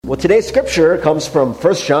Well, today's scripture comes from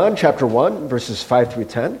 1 John chapter 1, verses 5 through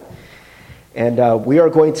 10. And we are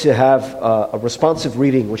going to have a responsive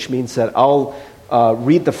reading, which means that I'll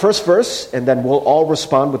read the first verse, and then we'll all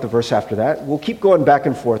respond with the verse after that. We'll keep going back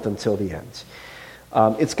and forth until the end.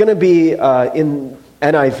 It's going to be in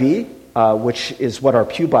NIV, which is what our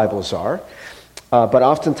pew Bibles are. But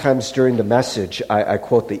oftentimes during the message, I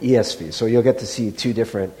quote the ESV. So you'll get to see two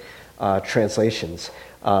different translations.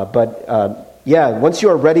 Once you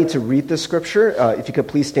are ready to read the scripture, if you could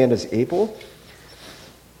please stand as able.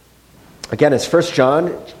 Again, it's 1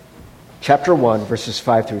 John chapter 1, verses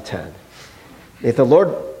 5 through 10. May the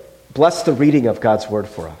Lord bless the reading of God's word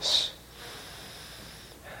for us.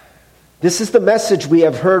 This is the message we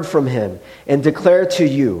have heard from him and declare to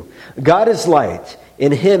you. God is light.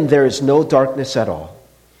 In him there is no darkness at all.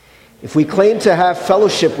 If we claim to have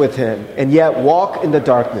fellowship with him and yet walk in the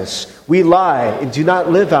darkness, we lie and do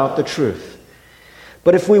not live out the truth.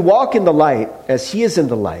 But if we walk in the light, as he is in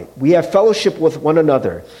the light, we have fellowship with one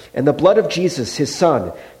another, and the blood of Jesus, his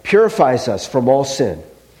Son, purifies us from all sin.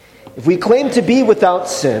 If we claim to be without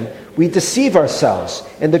sin, we deceive ourselves,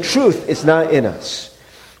 and the truth is not in us.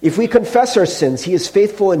 If we confess our sins, he is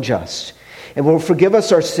faithful and just, and will forgive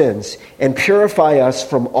us our sins and purify us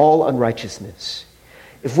from all unrighteousness.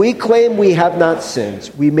 If we claim we have not sinned,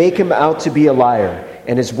 we make him out to be a liar,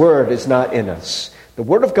 and his word is not in us. The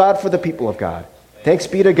word of God for the people of God. Thanks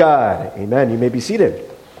be to God. Amen. You may be seated.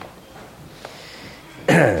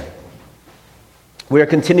 We are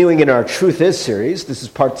continuing in our Truth Is series. This is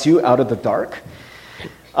part 2, Out of the Dark.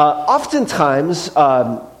 Oftentimes,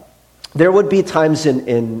 there would be times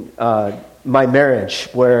in my marriage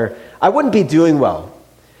where I wouldn't be doing well.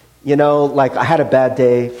 You know, like I had a bad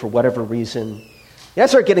day for whatever reason. I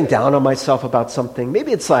start getting down on myself about something.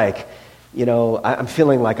 Maybe it's like, you know, I'm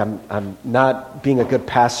feeling like I'm not being a good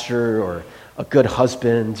pastor or a good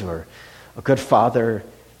husband or a good father.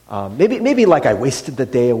 Maybe like I wasted the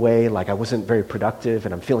day away, like I wasn't very productive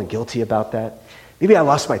and I'm feeling guilty about that. Maybe I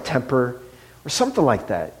lost my temper or something like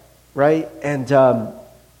that, right? And,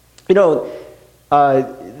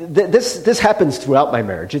 this happens throughout my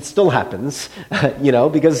marriage. It still happens,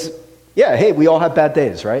 because, we all have bad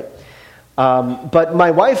days, right? But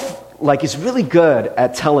my wife, is really good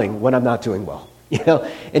at telling when I'm not doing well,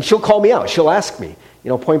 and she'll call me out. She'll ask me,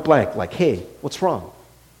 point blank, like, hey, what's wrong?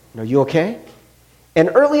 You okay? And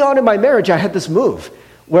early on in my marriage, I had this move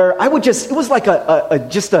where I would it was like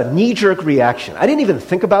just a knee-jerk reaction. I didn't even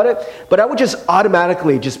think about it, but I would just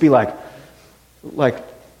automatically just be like,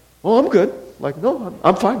 oh, I'm good. Like, no,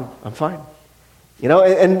 I'm fine.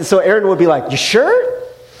 And so Aaron would be like, you sure?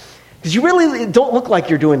 Because you really don't look like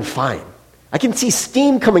you're doing fine. I can see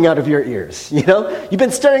steam coming out of your ears, You've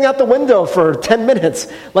been staring out the window for 10 minutes.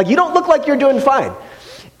 Like, you don't look like you're doing fine.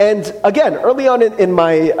 And again, early on in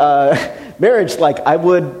my marriage, I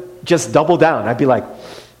would just double down. I'd be like,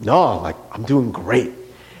 no, I'm doing great.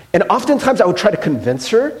 And oftentimes I would try to convince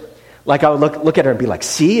her. I would look at her and be like,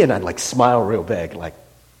 see? And I'd smile real big, like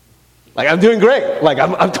I'm doing great.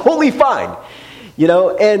 I'm totally fine.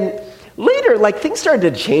 And later, things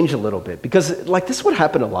started to change a little bit because, this would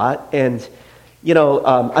happen a lot. And,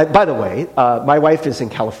 by the way, my wife is in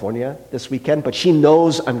California this weekend, but she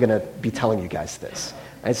knows I'm going to be telling you guys this.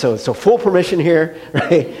 And so full permission here,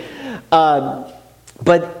 right?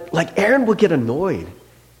 But, Erin would get annoyed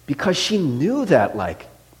because she knew that,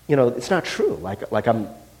 it's not true.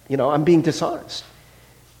 I'm being dishonest,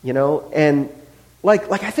 And, I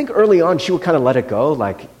think early on she would kind of let it go.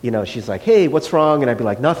 She's like, hey, what's wrong? And I'd be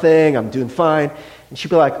like, nothing, I'm doing fine. And she'd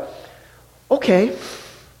be like, okay.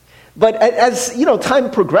 But as,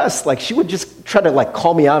 time progressed, she would just try to,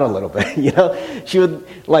 call me out a little bit, She would,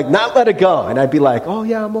 not let it go. And I'd be like, oh,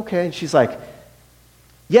 yeah, I'm okay. And she's like,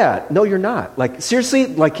 yeah, no, you're not. Seriously,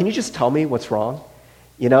 can you just tell me what's wrong?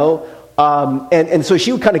 And so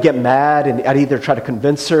she would kind of get mad, and I'd either try to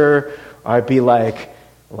convince her, or I'd be like,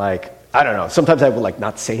 I don't know. Sometimes I would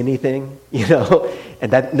not say anything,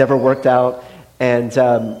 and that never worked out. And,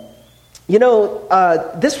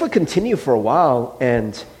 this would continue for a while.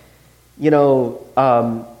 And,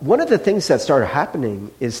 one of the things that started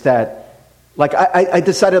happening is that, I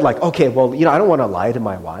decided okay, well, I don't want to lie to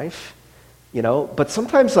my wife, but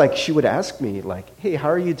sometimes she would ask me hey, how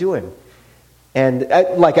are you doing? And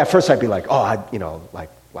at first I'd be like, oh,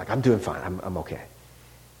 I'm doing fine. I'm okay.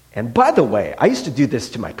 And by the way, I used to do this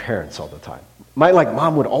to my parents all the time. My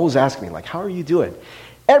mom would always ask me, how are you doing?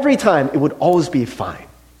 Every time it would always be fine,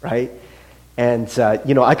 right? And,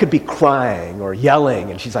 I could be crying or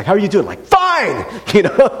yelling, and she's like, how are you doing? Fine!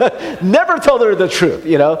 Never told her the truth,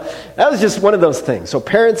 That was just one of those things. So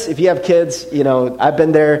parents, if you have kids, I've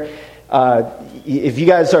been there. If you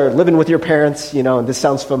guys are living with your parents, and this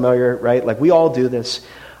sounds familiar, right? Like, we all do this.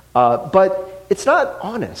 But it's not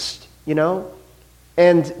honest,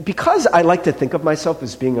 And because I like to think of myself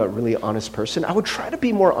as being a really honest person, I would try to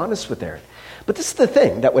be more honest with Aaron. But this is the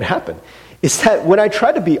thing that would happen, is that when I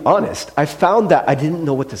tried to be honest, I found that I didn't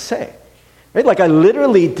know what to say. Right? Like, I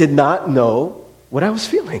literally did not know what I was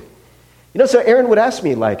feeling. So Aaron would ask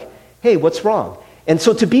me, like, hey, what's wrong? And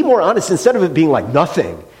so to be more honest, instead of it being like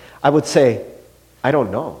nothing, I would say, I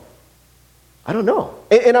don't know. I don't know.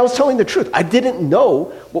 And I was telling the truth. I didn't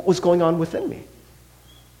know what was going on within me.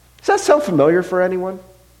 Does that sound familiar for anyone?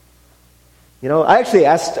 I actually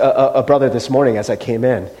asked a brother this morning as I came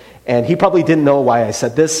in, and he probably didn't know why I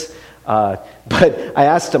said this, but I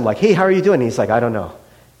asked him, like, hey, how are you doing? And he's like, I don't know.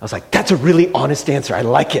 I was like, that's a really honest answer. I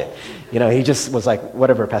like it. He just was like,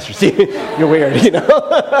 whatever, Pastor Steve, you're weird,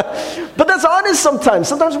 But that's honest sometimes.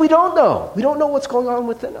 Sometimes we don't know. We don't know what's going on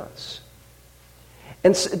within us.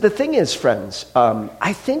 And so the thing is, friends,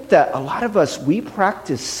 I think that a lot of us, we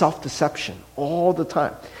practice self-deception all the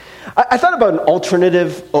time. I thought about an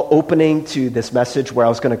alternative opening to this message where I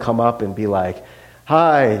was going to come up and be like,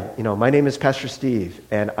 hi, my name is Pastor Steve,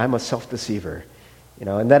 and I'm a self-deceiver.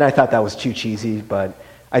 And then I thought that was too cheesy, but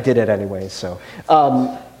I did it anyway. So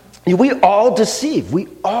we all deceive. We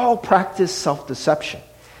all practice self-deception.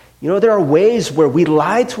 There are ways where we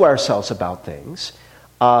lie to ourselves about things,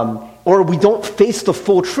 or we don't face the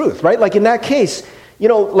full truth, right? Like in that case,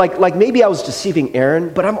 like maybe I was deceiving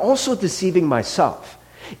Aaron, but I'm also deceiving myself.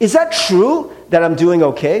 Is that true that I'm doing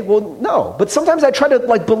okay? Well, no. But sometimes I try to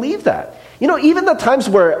believe that. Even the times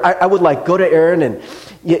where I would go to Erin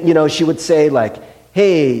and, she would say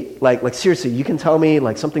hey, like seriously, you can tell me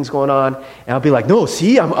something's going on. And I'll be like, no,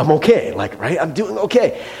 see, I'm okay. Right? I'm doing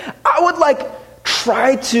okay. I would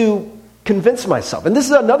try to convince myself. And this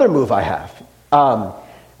is another move I have.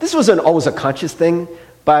 This wasn't always a conscious thing,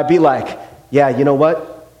 but I'd be like, yeah, you know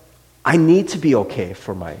what? I need to be okay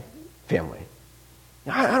for my family.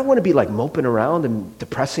 I don't want to be moping around and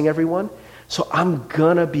depressing everyone. So I'm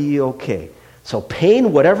going to be okay. So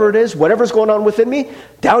pain, whatever it is, whatever's going on within me,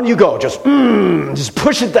 down you go. Just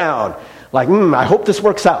push it down. I hope this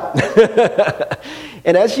works out.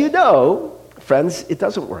 And as you know, friends, it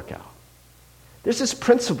doesn't work out. There's this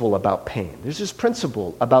principle about pain. There's this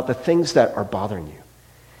principle about the things that are bothering you.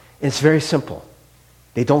 And it's very simple.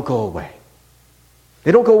 They don't go away.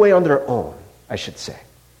 They don't go away on their own, I should say.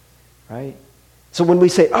 Right? So when we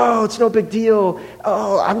say, oh, it's no big deal.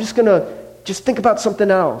 Oh, I'm just going to think about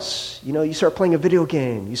something else. You start playing a video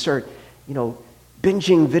game. You start,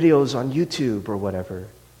 binging videos on YouTube or whatever.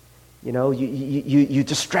 You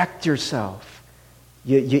distract yourself.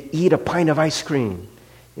 You eat a pint of ice cream.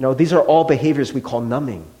 These are all behaviors we call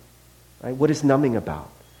numbing. Right? What is numbing about?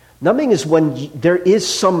 Numbing is when there is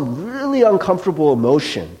some really uncomfortable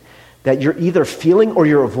emotion that you're either feeling or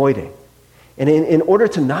you're avoiding. And in order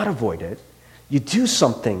to not avoid it, you do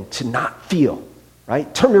something to not feel,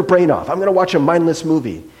 right? Turn your brain off. I'm going to watch a mindless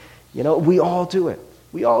movie. We all do it.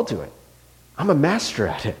 We all do it. I'm a master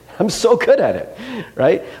at it. I'm so good at it,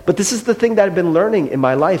 right? But this is the thing that I've been learning in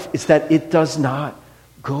my life, is that it does not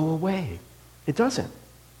go away. It doesn't.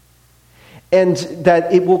 And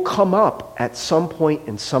that it will come up at some point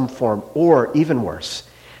in some form, or even worse,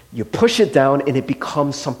 you push it down and it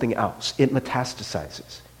becomes something else. It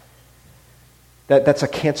metastasizes. That's a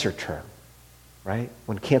cancer term. Right?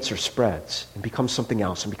 When cancer spreads and becomes something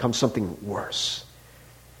else and becomes something worse.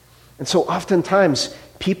 And so oftentimes,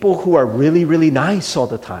 people who are really, really nice all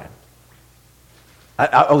the time,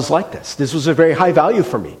 I was like this. This was a very high value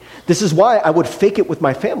for me. This is why I would fake it with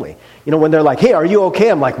my family. When they're like, hey, are you okay?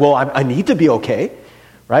 I'm like, well, I need to be okay.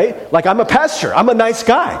 Right? I'm a pastor. I'm a nice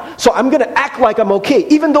guy. So I'm going to act like I'm okay,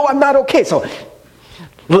 even though I'm not okay. So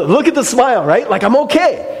look at the smile, right? I'm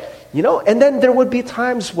okay. And then there would be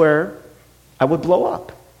times where I would blow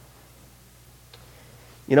up.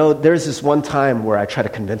 There's this one time where I tried to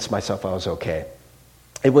convince myself I was okay.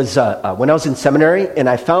 It was when I was in seminary, and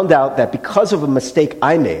I found out that because of a mistake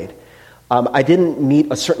I made, I didn't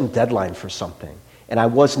meet a certain deadline for something, and I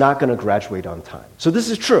was not going to graduate on time. So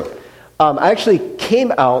this is true. I actually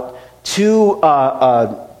came out to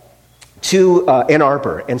Ann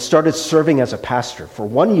Arbor and started serving as a pastor for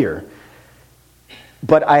 1 year.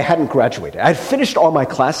 But I hadn't graduated. I had finished all my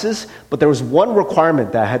classes, but there was one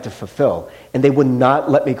requirement that I had to fulfill, and they would not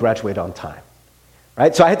let me graduate on time.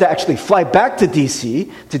 Right? So I had to actually fly back to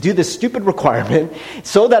D.C. to do this stupid requirement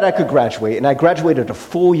so that I could graduate, and I graduated a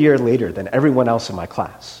full year later than everyone else in my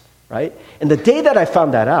class. Right? And the day that I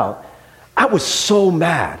found that out, I was so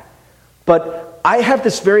mad. But I have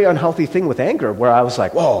this very unhealthy thing with anger where I was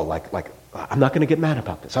like, whoa, I'm not going to get mad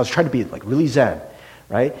about this. I was trying to be like really zen,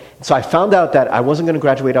 right? So I found out that I wasn't going to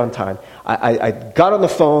graduate on time. I got on the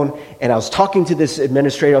phone and I was talking to this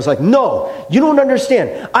administrator. I was like, no, you don't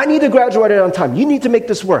understand. I need to graduate on time. You need to make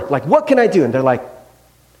this work. Like, what can I do? And they're like,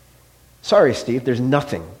 sorry, Steve, there's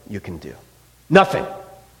nothing you can do. Nothing.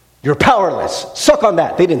 You're powerless. Suck on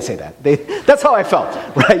that. They didn't say that. That's how I felt,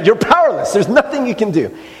 right? You're powerless. There's nothing you can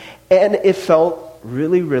do. And it felt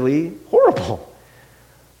really, really horrible.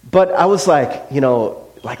 But I was like,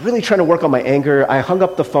 like really trying to work on my anger. I hung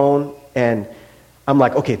up the phone and I'm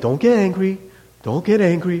like, okay, don't get angry. Don't get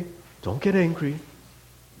angry. Don't get angry.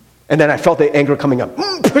 And then I felt the anger coming up.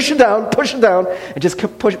 Push it down, and just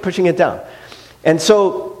kept pushing it down. And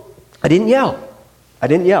so I didn't yell.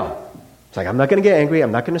 It's like, I'm not going to get angry.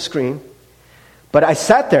 I'm not going to scream. But I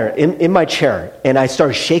sat there in my chair and I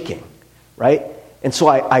started shaking, right? And so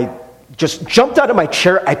I just jumped out of my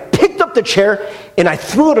chair. I picked up the chair and I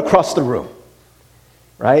threw it across the room,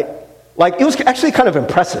 right? Like, it was actually kind of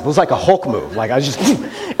impressive. It was like a Hulk move. Like, I was just,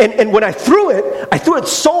 and when I threw it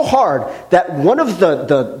so hard that one of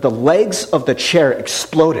the legs of the chair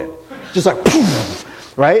exploded. Just like,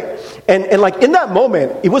 poof, right? And like in that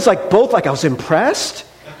moment, it was like both, like I was impressed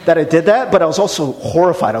that I did that, but I was also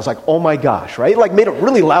horrified. I was like, oh my gosh, right? It like made a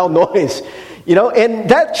really loud noise, and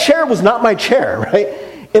that chair was not my chair, right?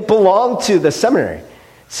 It belonged to the seminary.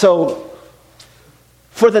 So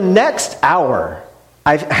for the next hour,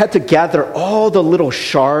 I had to gather all the little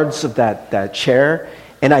shards of that chair,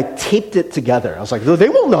 and I taped it together. I was like, they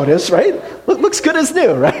won't notice, right? Looks good as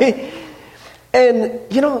new, right? And,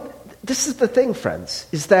 this is the thing, friends,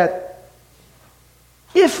 is that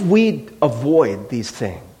if we avoid these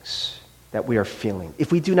things that we are feeling,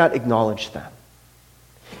 if we do not acknowledge them,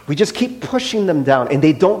 we just keep pushing them down and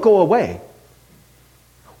they don't go away,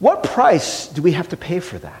 what price do we have to pay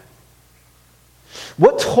for that?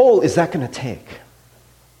 What toll is that going to take?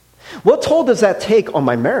 What toll does that take on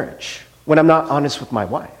my marriage when I'm not honest with my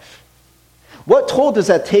wife? What toll does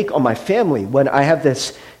that take on my family when I have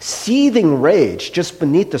this seething rage just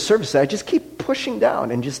beneath the surface that I just keep pushing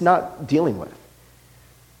down and just not dealing with?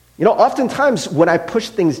 Oftentimes when I push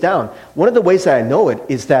things down, one of the ways that I know it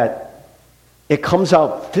is that it comes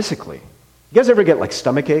out physically. You guys ever get like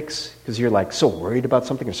stomach aches because you're like so worried about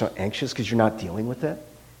something or so anxious because you're not dealing with it?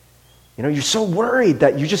 You're so worried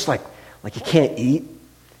that you just like you can't eat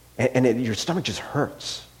and your stomach just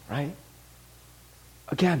hurts, right?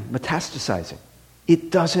 Again, metastasizing.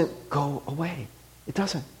 It doesn't go away. It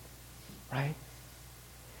doesn't, right?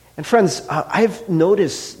 And friends, I've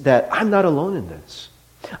noticed that I'm not alone in this.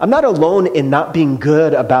 I'm not alone in not being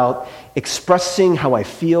good about expressing how I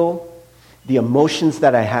feel, the emotions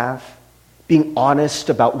that I have, being honest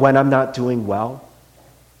about when I'm not doing well.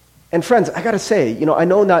 And friends, I got to say, I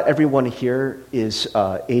know not everyone here is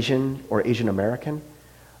Asian or Asian American,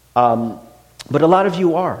 but a lot of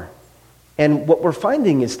you are. And what we're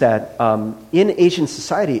finding is that in Asian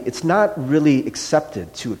society, it's not really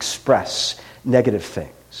accepted to express negative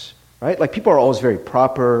things, right? Like people are always very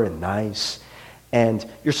proper and nice, and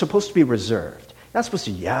you're supposed to be reserved. You're not supposed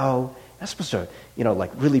to yell. You're not supposed to,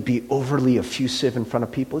 really be overly effusive in front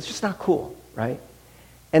of people. It's just not cool, right?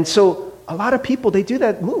 And so a lot of people, they do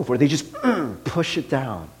that move where they just push it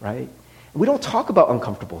down, right? And we don't talk about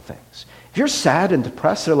uncomfortable things. If you're sad and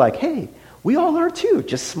depressed, they're like, hey, we all are too.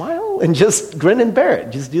 Just smile and just grin and bear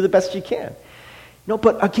it. Just do the best you can.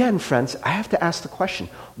 But again, friends, I have to ask the question,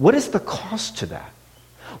 what is the cost to that?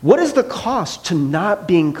 What is the cost to not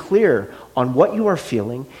being clear on what you are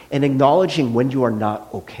feeling and acknowledging when you are not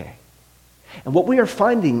okay? And what we are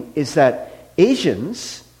finding is that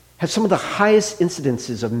Asians have some of the highest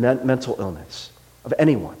incidences of mental illness of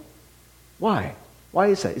anyone. Why? Why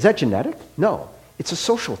is that? Is that genetic? No. It's a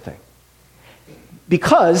social thing.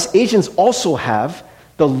 Because Asians also have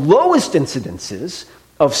the lowest incidences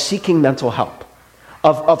of seeking mental help,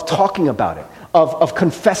 of talking about it, of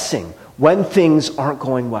confessing when things aren't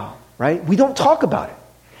going well, right? We don't talk about it.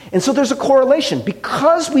 And so there's a correlation.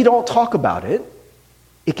 Because we don't talk about it,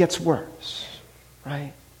 it gets worse,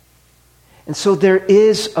 right? And so there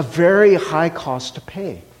is a very high cost to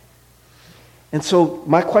pay. And so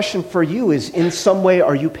my question for you is, in some way,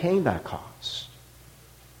 are you paying that cost?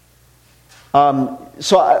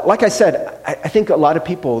 Like I said, I think a lot of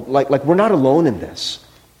people, like we're not alone in this.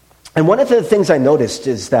 And one of the things I noticed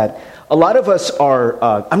is that a lot of us are,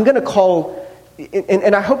 I'm going to call,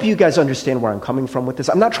 and I hope you guys understand where I'm coming from with this.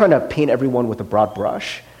 I'm not trying to paint everyone with a broad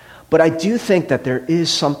brush, but I do think that there is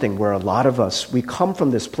something where a lot of us, we come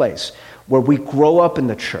from this place where we grow up in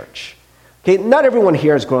the church. Okay, not everyone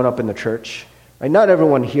here has grown up in the church. Right? Not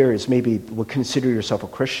everyone here is maybe would consider yourself a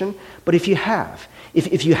Christian, but if you have,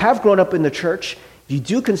 If you have grown up in the church, if you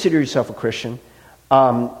do consider yourself a Christian,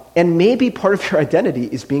 and maybe part of your identity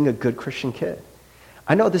is being a good Christian kid.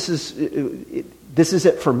 I know this is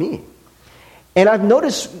it for me. And I've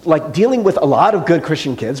noticed, like, dealing with a lot of good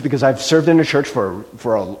Christian kids, because I've served in a church for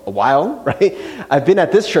a while, right? I've been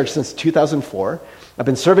at this church since 2004. I've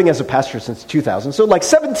been serving as a pastor since 2000. So like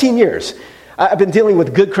 17 years, I've been dealing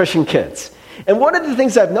with good Christian kids. And one of the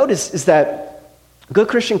things I've noticed is that good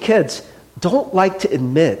Christian kids don't like to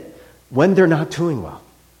admit when they're not doing well,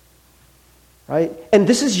 right? And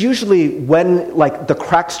this is usually when, like, the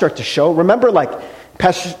cracks start to show. Remember, like,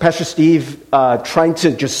 Pastor Steve trying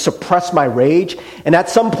to just suppress my rage. And at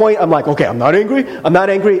some point, I'm like, okay, I'm not angry.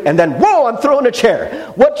 And then, whoa, I'm throwing a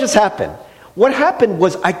chair. What just happened? What happened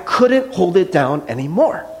was I couldn't hold it down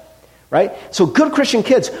anymore, right? So good Christian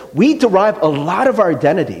kids, we derive a lot of our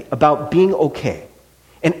identity about being okay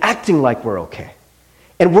and acting like we're okay.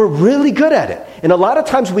 And we're really good at it. And a lot of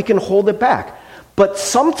times we can hold it back. But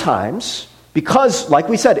sometimes, because, like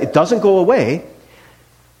we said, it doesn't go away,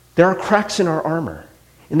 there are cracks in our armor.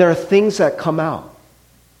 And there are things that come out.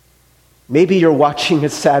 Maybe you're watching a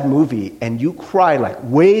sad movie and you cry like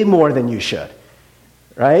way more than you should,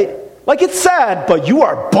 right? Like, it's sad, but you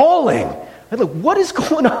are bawling. I'm like, what is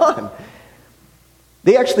going on?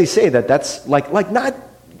 They actually say that that's like not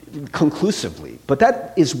conclusively, but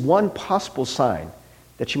that is one possible sign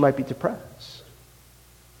that you might be depressed.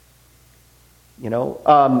 You know,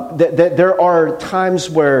 there are times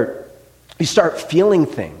where you start feeling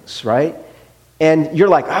things, right? And you're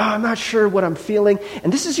like, I'm not sure what I'm feeling.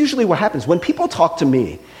 And this is usually what happens. When people talk to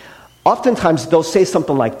me, oftentimes they'll say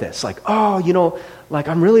something like this, like, like,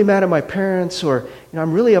 I'm really mad at my parents, or,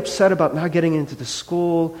 I'm really upset about not getting into the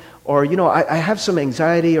school, or, I have some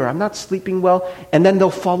anxiety, or I'm not sleeping well. And then they'll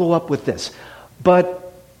follow up with this.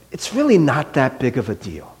 But it's really not that big of a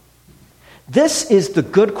deal. This is the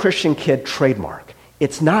good Christian kid trademark.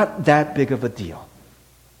 It's not that big of a deal.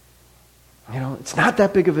 It's not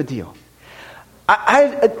that big of a deal.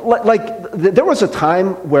 There was a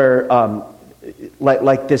time where,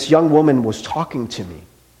 like this young woman was talking to me,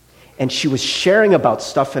 and she was sharing about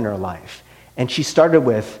stuff in her life. And she started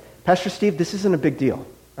with, Pastor Steve, this isn't a big deal,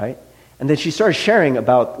 right? And then she started sharing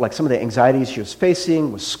about, like, some of the anxieties she was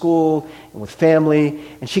facing with school and with family.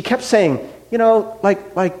 And she kept saying,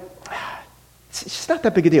 it's just not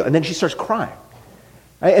that big a deal. And then she starts crying.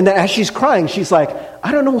 Right? And then as she's crying, she's like,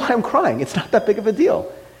 I don't know why I'm crying. It's not that big of a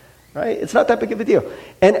deal. Right? It's not that big of a deal.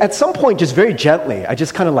 And at some point, just very gently, I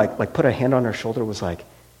just kind of like put a hand on her shoulder, was like,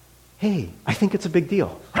 hey, I think it's a big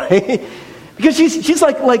deal. Right? Because she's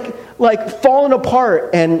like falling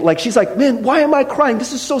apart, and like she's like, man, why am I crying?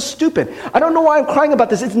 This is so stupid. I don't know why I'm crying about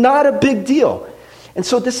this. It's not a big deal. And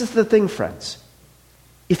so this is the thing, friends.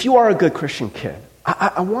 If you are a good Christian kid,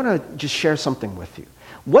 I want to just share something with you.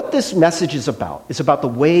 What this message is about the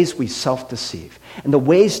ways we self-deceive and the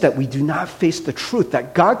ways that we do not face the truth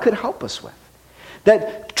that God could help us with,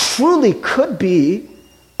 that truly could be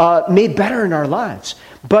made better in our lives.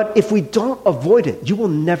 But if we don't avoid it, you will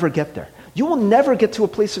never get there. You will never get to a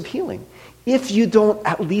place of healing if you don't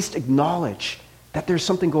at least acknowledge that there's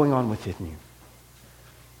something going on within you.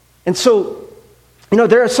 And so,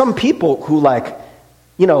 there are some people who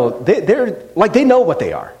they're like, they know what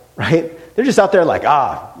they are, right? They're just out there like,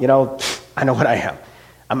 I know what I am.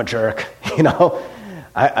 I'm a jerk,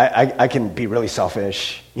 I can be really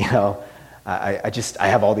selfish, I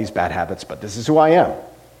have all these bad habits, but this is who I am.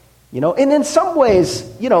 And in some ways,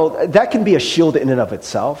 that can be a shield in and of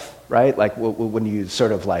itself, right? Like when you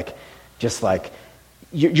sort of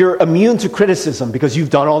you're immune to criticism because you've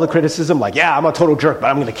done all the criticism, like, yeah, I'm a total jerk, but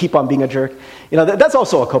I'm going to keep on being a jerk. That's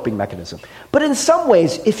also a coping mechanism. But in some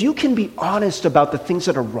ways, if you can be honest about the things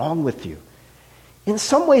that are wrong with you, in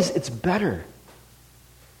some ways it's better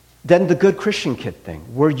than the good Christian kid thing,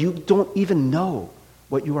 where you don't even know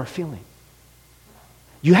what you are feeling.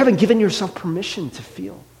 You haven't given yourself permission to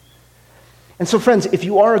feel. And so, friends, if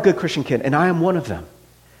you are a good Christian kid, and I am one of them,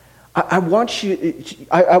 I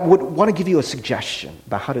would want to give you a suggestion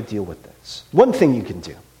about how to deal with this. One thing you can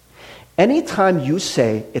do. Anytime you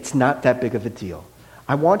say it's not that big of a deal,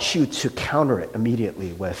 I want you to counter it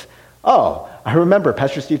immediately with, I remember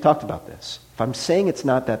Pastor Steve talked about this. If I'm saying it's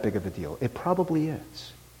not that big of a deal, it probably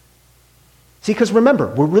is. See, because remember,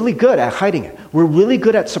 we're really good at hiding it. We're really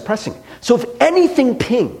good at suppressing it. So if anything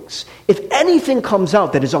pings, if anything comes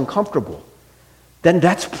out that is uncomfortable, then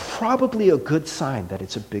that's probably a good sign that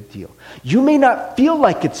it's a big deal. You may not feel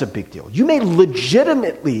like it's a big deal. You may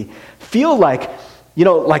legitimately feel like,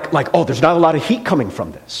 there's not a lot of heat coming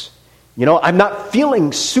from this. I'm not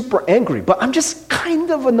feeling super angry, but I'm just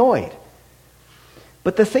kind of annoyed.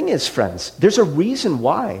 But the thing is, friends, there's a reason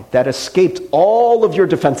why that escaped all of your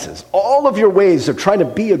defenses, all of your ways of trying to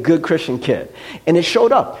be a good Christian kid. And it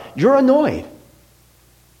showed up. You're annoyed.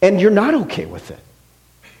 And you're not okay with it.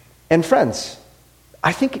 And friends,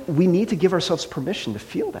 I think we need to give ourselves permission to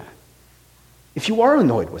feel that. If you are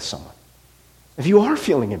annoyed with someone, if you are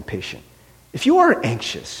feeling impatient, if you are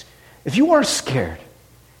anxious, if you are scared,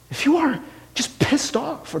 if you are just pissed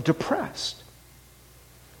off or depressed,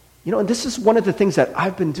 and this is one of the things that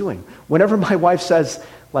I've been doing. Whenever my wife says,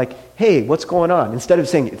 like, hey, what's going on? Instead of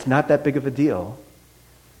saying, it's not that big of a deal,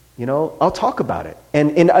 I'll talk about it.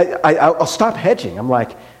 And I'll stop hedging. I'm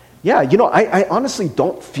like, yeah, I honestly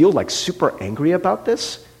don't feel like super angry about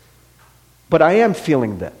this, but I am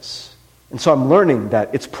feeling this. And so I'm learning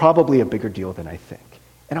that it's probably a bigger deal than I think.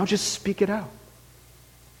 And I'll just speak it out.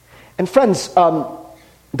 And friends,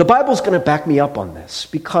 the Bible's going to back me up on this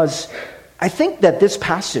because I think that this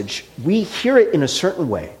passage, we hear it in a certain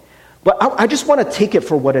way, but I just want to take it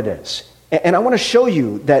for what it is. And I want to show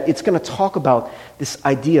you that it's going to talk about this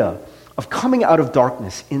idea of coming out of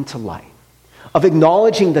darkness into light, of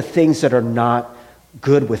acknowledging the things that are not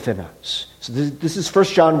good within us. So this is 1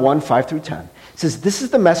 John 1, 5 through 10. It says, this is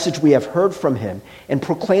the message we have heard from him and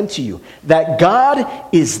proclaimed to you, that God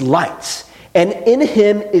is light, and in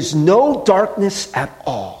him is no darkness at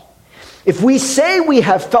all. If we say we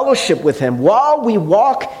have fellowship with him while we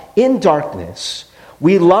walk in darkness,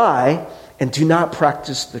 we lie and do not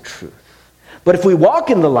practice the truth. But if we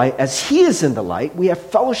walk in the light as he is in the light, we have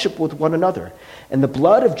fellowship with one another. And the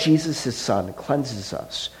blood of Jesus, his son, cleanses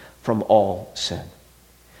us from all sin.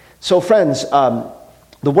 So friends, the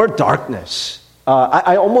word darkness,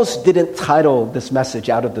 I almost didn't title this message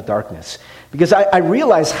Out of the Darkness because I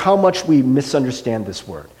realize how much we misunderstand this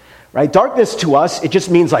word. Right? Darkness to us, it just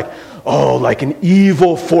means like an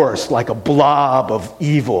evil force, like a blob of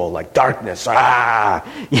evil, like darkness, But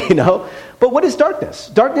what is darkness?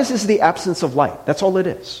 Darkness is the absence of light. That's all it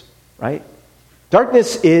is, right?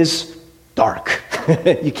 Darkness is dark.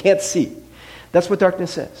 You can't see. That's what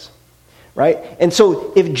darkness is, right? And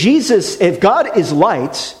so if God is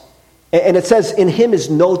light, and it says in him is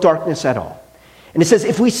no darkness at all. And it says,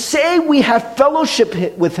 if we say we have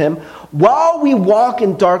fellowship with him while we walk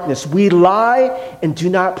in darkness, we lie and do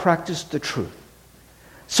not practice the truth.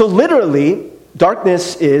 So literally,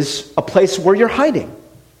 darkness is a place where you're hiding,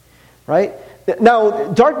 right?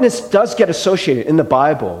 Now, darkness does get associated in the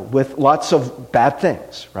Bible with lots of bad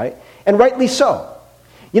things, right? And rightly so.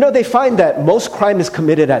 They find that most crime is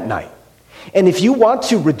committed at night. And if you want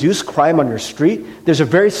to reduce crime on your street, there's a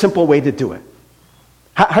very simple way to do it.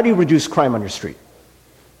 How do you reduce crime on your street?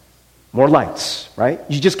 More lights, right?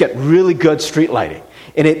 You just get really good street lighting,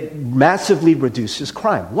 and it massively reduces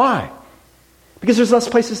crime. Why? Because there's less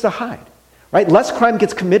places to hide, right? Less crime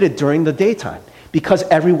gets committed during the daytime because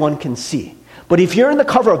everyone can see. But if you're in the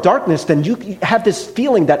cover of darkness, then you have this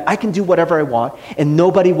feeling that I can do whatever I want, and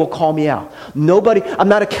nobody will call me out. I'm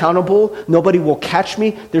not accountable. Nobody will catch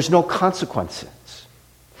me. There's no consequences.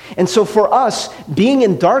 And so for us, being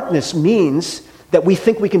in darkness means that we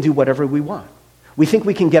think we can do whatever we want. We think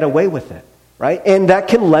we can get away with it, right? And that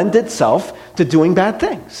can lend itself to doing bad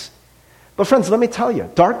things. But friends, let me tell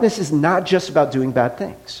you, darkness is not just about doing bad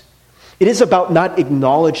things. It is about not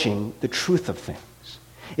acknowledging the truth of things.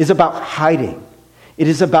 It is about hiding. It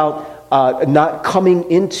is about not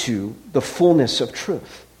coming into the fullness of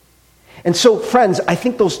truth. And so, friends, I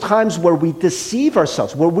think those times where we deceive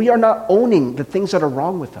ourselves, where we are not owning the things that are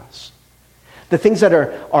wrong with us, the things that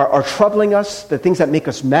are troubling us, the things that make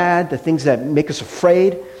us mad, the things that make us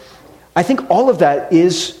afraid, I think all of that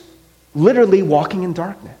is literally walking in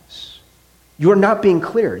darkness. You are not being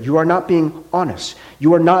clear. You are not being honest.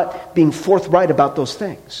 You are not being forthright about those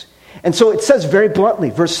things. And so it says very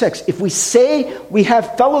bluntly, verse 6, if we say we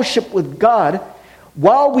have fellowship with God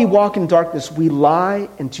while we walk in darkness, we lie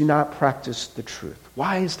and do not practice the truth.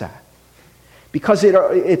 Why is that? Because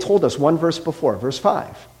it told us one verse before, verse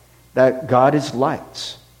 5, that God is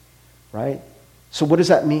light, right? So what does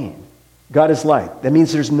that mean? God is light. That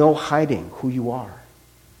means there's no hiding who you are.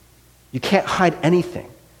 You can't hide anything.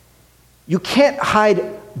 You can't hide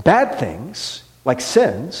bad things like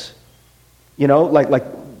sins, like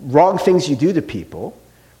wrong things you do to people,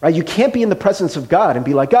 right? You can't be in the presence of God and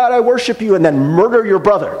be like, God, I worship you, and then murder your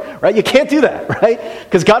brother, right? You can't do that, right?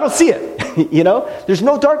 Because God will see it, There's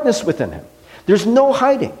no darkness within him. There's no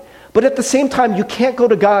hiding. But at the same time, you can't go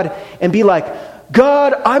to God and be like,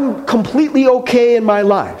 God, I'm completely okay in my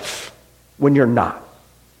life, when you're not.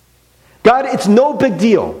 God, it's no big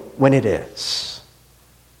deal when it is.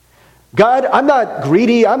 God, I'm not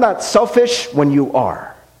greedy, I'm not selfish when you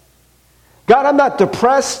are. God, I'm not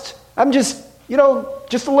depressed, I'm just,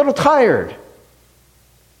 just a little tired.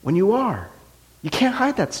 When you are. You can't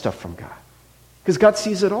hide that stuff from God. Because God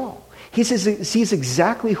sees it all. He sees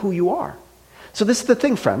exactly who you are. So this is the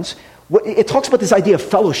thing, friends. It talks about this idea of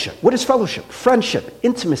fellowship. What is fellowship? Friendship,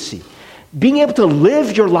 intimacy. Being able to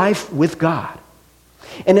live your life with God.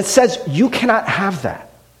 And it says you cannot have that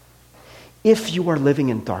if you are living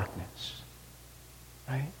in darkness.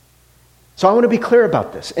 Right? So I want to be clear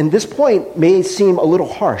about this. And this point may seem a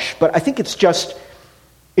little harsh, but I think it just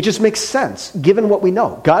makes sense given what we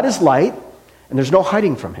know. God is light, and there's no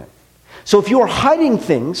hiding from him. So if you are hiding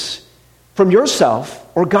things from yourself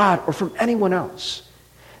or God or from anyone else,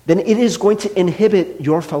 then it is going to inhibit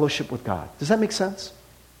your fellowship with God. Does that make sense?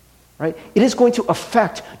 Right? It is going to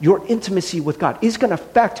affect your intimacy with God. It is going to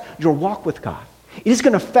affect your walk with God. It is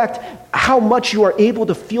going to affect how much you are able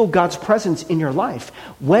to feel God's presence in your life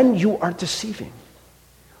when you are deceiving,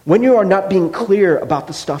 when you are not being clear about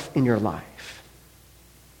the stuff in your life.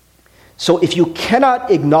 So if you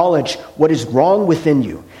cannot acknowledge what is wrong within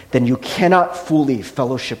you, then you cannot fully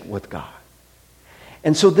fellowship with God.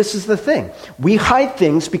 And so this is the thing. We hide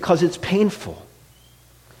things because it's painful,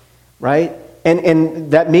 right?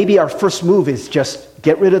 And that maybe our first move is just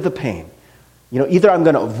get rid of the pain. Either I'm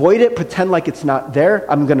going to avoid it, pretend like it's not there.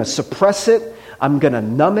 I'm going to suppress it. I'm going to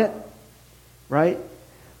numb it, right?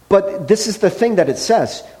 But this is the thing that it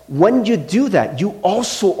says. When you do that, you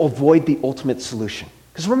also avoid the ultimate solution.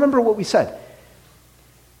 Because remember what we said.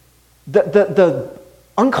 The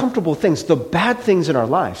uncomfortable things, the bad things in our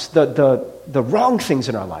lives, the wrong things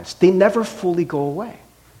in our lives, they never fully go away.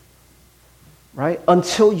 Right?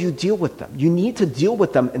 Until you deal with them. You need to deal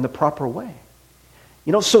with them in the proper way.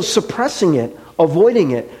 So suppressing it,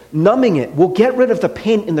 avoiding it, numbing it will get rid of the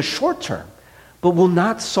pain in the short term, but will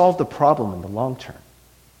not solve the problem in the long term.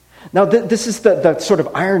 Now, this is the sort of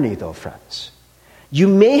irony, though, friends. You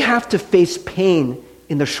may have to face pain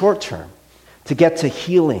in the short term to get to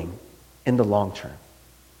healing in the long term.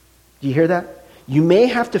 Do you hear that? You may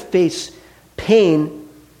have to face pain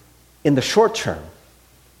in the short term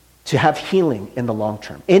to have healing in the long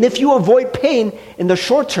term. And if you avoid pain in the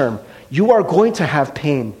short term, you are going to have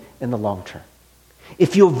pain in the long term.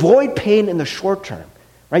 If you avoid pain in the short term,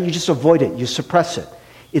 right, you just avoid it, you suppress it,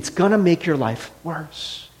 it's going to make your life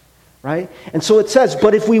worse. Right? And so it says,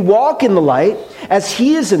 but if we walk in the light, as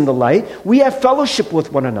he is in the light, we have fellowship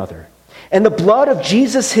with one another. And the blood of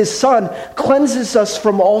Jesus, his son, cleanses us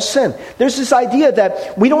from all sin. There's this idea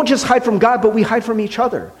that we don't just hide from God, but we hide from each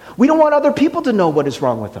other. We don't want other people to know what is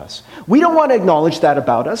wrong with us. We don't want to acknowledge that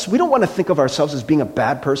about us. We don't want to think of ourselves as being a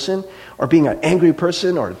bad person or being an angry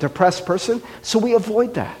person or a depressed person. So we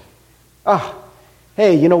avoid that.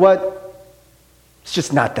 Hey, you know what? It's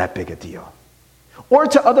just not that big a deal. Or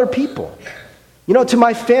to other people. To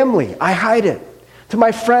my family, I hide it. To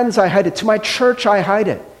my friends, I hide it. To my church, I hide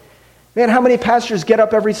it. Man, how many pastors get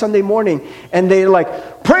up every Sunday morning and they're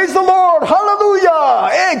like, praise the Lord, hallelujah,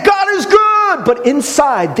 hey, God is good. But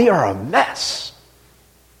inside, they are a mess.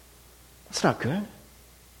 That's not good.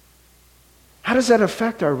 How does that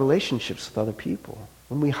affect our relationships with other people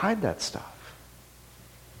when we hide that stuff?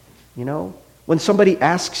 When somebody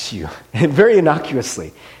asks you, very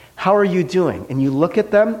innocuously, how are you doing? And you look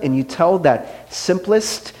at them and you tell that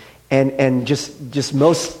simplest and just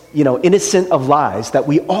most innocent of lies that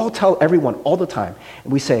we all tell everyone all the time.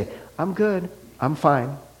 And we say, I'm good, I'm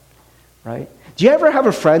fine, right? Do you ever have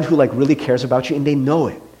a friend who really cares about you and they know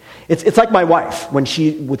it? It's like my wife when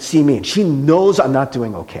she would see me and she knows I'm not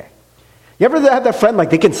doing okay. You ever have that friend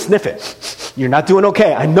they can sniff it? You're not doing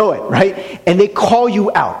okay, I know it, right? And they call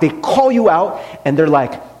you out. They call you out and they're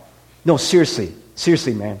like, no, seriously,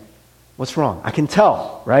 man. What's wrong? I can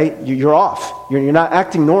tell, right? You're off. You're not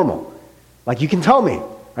acting normal. You can tell me,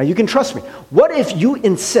 right? You can trust me. What if you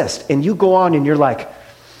insist and you go on and you're like,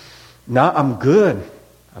 nah, I'm good.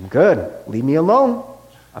 Leave me alone.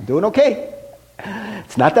 I'm doing okay.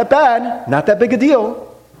 It's not that bad. Not that big a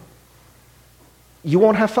deal. You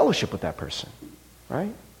won't have fellowship with that person,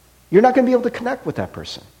 right? You're not going to be able to connect with that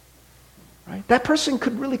person, right? That person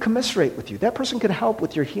could really commiserate with you. That person could help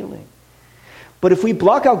with your healing. But if we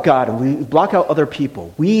block out God and we block out other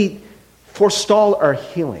people, we forestall our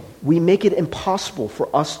healing. We make it impossible for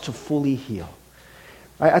us to fully heal.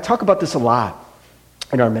 I talk about this a lot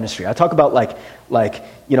in our ministry. I talk about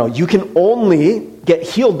you can only get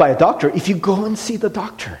healed by a doctor if you go and see the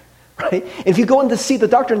doctor, right? If you go in to see the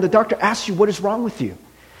doctor and the doctor asks you, what is wrong with you?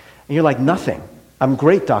 And you're like, nothing. I'm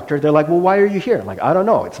great, doctor. They're like, well, why are you here? I don't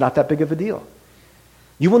know. It's not that big of a deal.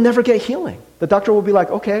 You will never get healing. The doctor will be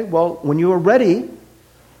like, okay, well, when you are ready,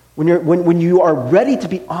 when you are ready to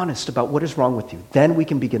be honest about what is wrong with you, then we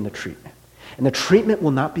can begin the treatment. And the treatment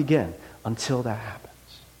will not begin until that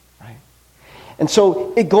happens, right? And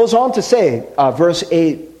so it goes on to say, verse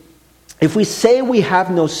 8, if we say we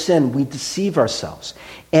have no sin, we deceive ourselves,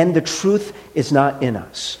 and the truth is not in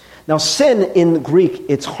us. Now, sin in Greek,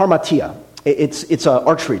 it's harmatia. It's an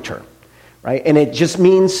archery term, right? And it just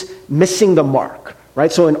means missing the mark,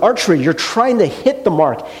 right? So in archery, you're trying to hit the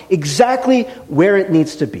mark exactly where it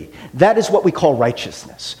needs to be. That is what we call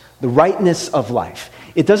righteousness, the rightness of life.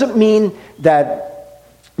 It doesn't mean that,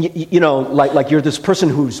 like you're this person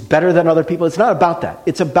who's better than other people. It's not about that.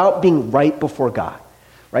 It's about being right before God,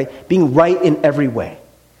 right? Being right in every way,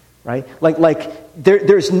 right?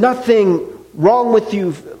 There's nothing wrong with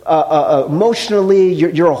you emotionally.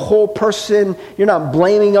 You're a whole person. You're not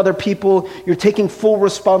blaming other people. You're taking full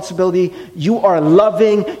responsibility. You are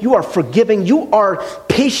loving. You are forgiving. You are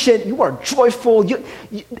patient. You are joyful.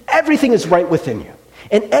 Everything is right within you.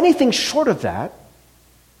 And anything short of that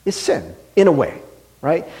is sin, in a way,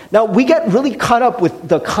 right? Now, we get really caught up with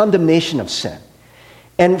the condemnation of sin.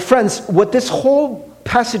 And friends, what this whole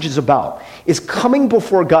passage is about is coming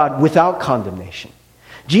before God without condemnation.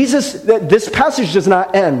 This passage does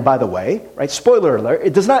not end, by the way, right? Spoiler alert,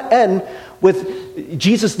 it does not end with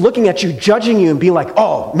Jesus looking at you, judging you, and being like,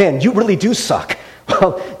 oh, man, you really do suck.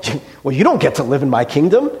 Well, you don't get to live in my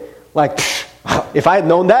kingdom. If I had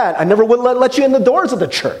known that, I never would let you in the doors of the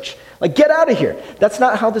church. Get out of here. That's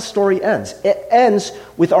not how the story ends. It ends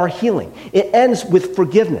with our healing. It ends with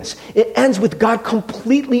forgiveness. It ends with God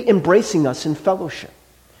completely embracing us in fellowship,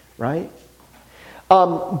 right?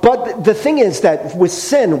 But the thing is that with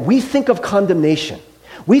sin, we think of condemnation.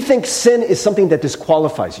 We think sin is something that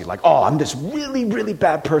disqualifies you. I'm this really, really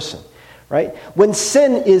bad person, right? When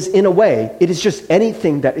sin is, in a way, it is just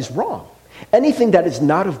anything that is wrong. Anything that is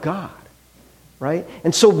not of God. Right?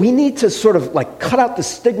 And so we need to sort of cut out the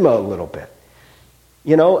stigma a little bit.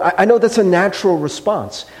 I know that's a natural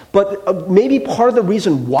response, but maybe part of the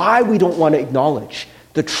reason why we don't want to acknowledge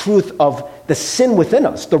the truth of the sin within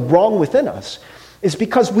us, the wrong within us, is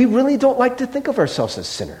because we really don't like to think of ourselves as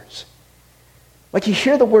sinners. You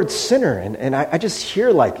hear the word sinner, and I just hear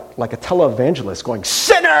like a televangelist going,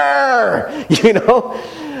 sinner!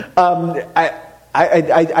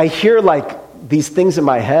 I hear these things in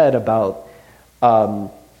my head about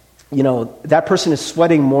that person is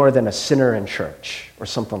sweating more than a sinner in church or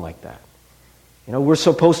something like that. We're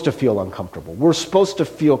supposed to feel uncomfortable. We're supposed to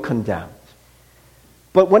feel condemned.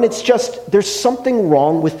 But when it's just, there's something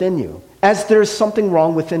wrong within you, as there's something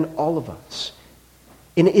wrong within all of us.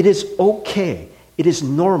 And it is okay. It is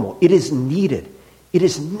normal. It is needed. It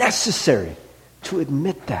is necessary to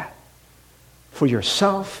admit that for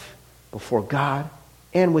yourself, before God,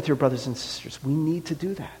 and with your brothers and sisters. We need to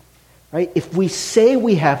do that. Right? If we say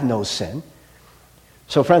we have no sin,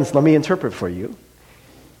 so friends, let me interpret for you.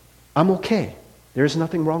 I'm okay. There's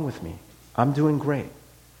nothing wrong with me. I'm doing great.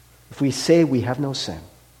 If we say we have no sin,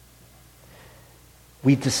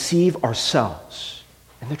 we deceive ourselves,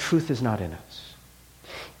 and the truth is not in us.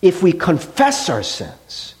 If we confess our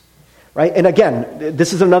sins, right? And again,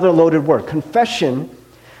 this is another loaded word. Confession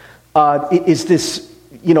is this.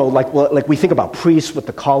 Like we think about priests with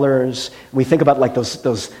the collars. We think about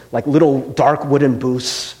those little dark wooden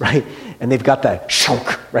booths, right? And they've got that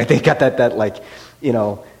shunk, right? They've got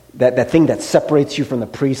that thing that separates you from the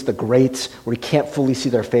priest, the grates, where you can't fully see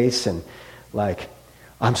their face. And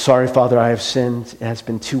I'm sorry, Father, I have sinned. It has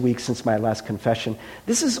been 2 weeks since my last confession.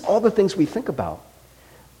 This is all the things we think about.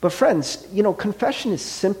 But friends, confession is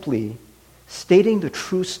simply stating the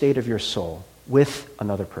true state of your soul with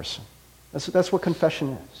another person. That's what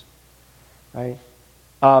confession is, right?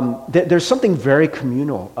 There's something very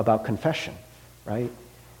communal about confession, right?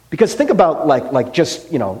 Because think about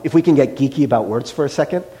if we can get geeky about words for a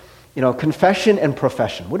second, confession and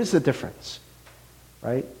profession. What is the difference,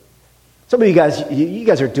 right? Some of you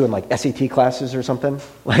guys are doing SAT classes or something.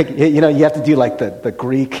 You have to do the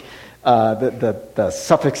Greek, the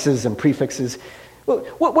suffixes and prefixes.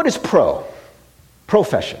 What is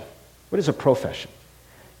profession? What is a profession?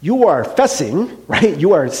 You are fessing, right?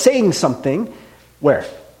 You are saying something where?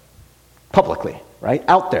 Publicly, right?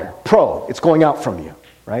 Out there. It's going out from you,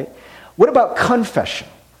 right? What about confession?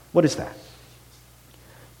 What is that?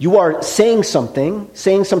 You are saying something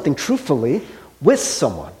truthfully with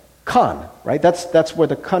someone. Right? That's where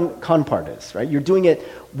the con part is, right? You're doing it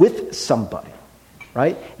with somebody,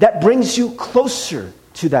 right? That brings you closer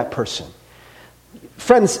to that person.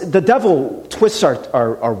 Friends, the devil twists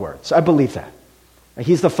our words. I believe that.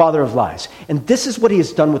 He's the father of lies. And this is what he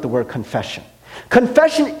has done with the word confession.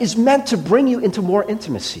 Confession is meant to bring you into more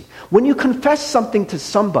intimacy. When you confess something to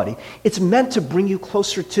somebody, it's meant to bring you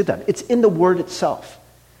closer to them. It's in the word itself.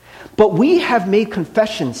 But we have made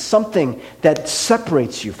confession something that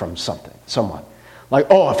separates you from someone. Like,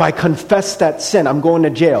 oh, if I confess that sin, I'm going to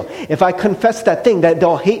jail. If I confess that thing, that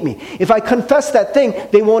they'll hate me. If I confess that thing,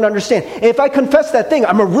 they won't understand. If I confess that thing,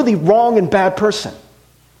 I'm a really wrong and bad person.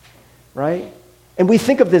 Right? And we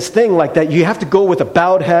think of this thing like that. You have to go with a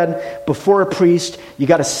bowed head before a priest. You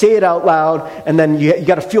got to say it out loud. And then you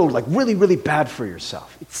got to feel like really, really bad for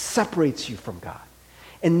yourself. It separates you from God.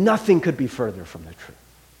 And nothing could be further from the truth.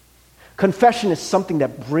 Confession is something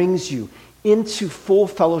that brings you into full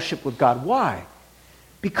fellowship with God. Why?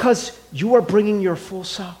 Because you are bringing your full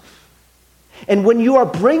self. And when you are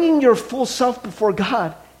bringing your full self before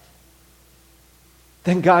God,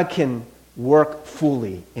 then God can work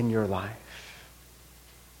fully in your life.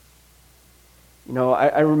 You know,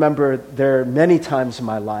 I remember there are many times in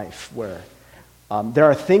my life where there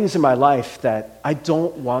are things in my life that I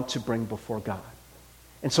don't want to bring before God.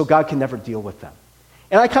 And so God can never deal with them.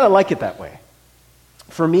 And I kind of like it that way.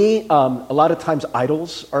 For me, a lot of times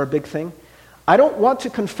idols are a big thing. I don't want to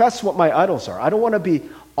confess what my idols are. I don't want to be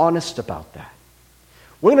honest about that.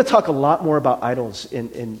 We're going to talk a lot more about idols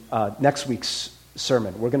in next week's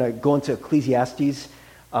sermon. We're going to go into Ecclesiastes.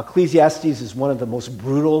 Ecclesiastes is one of the most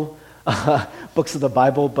brutal books of the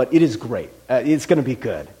Bible, but it is great. It's going to be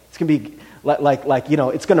good. It's going to be like you know,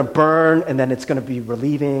 it's going to burn, and then it's going to be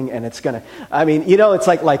relieving, and it's going to, I mean, you know, it's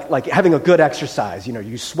like having a good exercise. You know,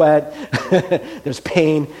 you sweat, there's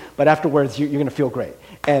pain, but afterwards you're going to feel great.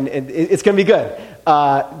 And it's going to be good,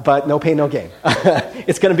 but no pain, no gain.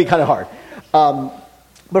 It's going to be kind of hard.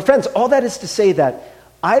 But friends, all that is to say that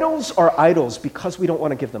idols are idols because we don't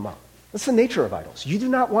want to give them up. That's the nature of idols. You do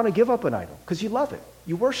not want to give up an idol because you love it.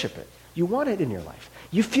 You worship it. You want it in your life.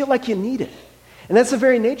 You feel like you need it. And that's the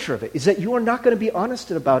very nature of it, is that you are not going to be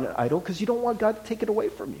honest about an idol because you don't want God to take it away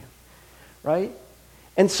from you, right?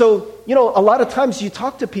 And so, you know, a lot of times you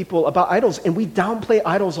talk to people about idols, and we downplay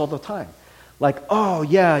idols all the time. Like, oh,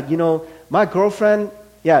 yeah, you know, my girlfriend,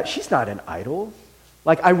 yeah, she's not an idol.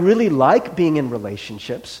 Like, I really like being in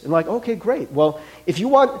relationships. And like, okay, great. Well, if you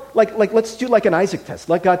want, like let's do like an Isaac test.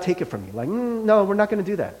 Let God take it from you. Like, no, we're not going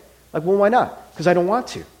to do that. Like, well, why not? Because I don't want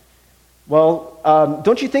to. Well,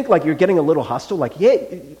 don't you think like you're getting a little hostile? Like, yeah,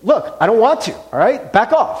 look, I don't want to, all right?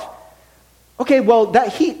 Back off. Okay, well,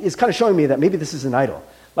 that heat is kind of showing me that maybe this is an idol.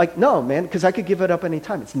 Like, no, man, because I could give it up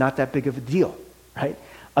anytime. It's not that big of a deal, right?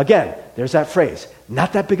 Again, there's that phrase,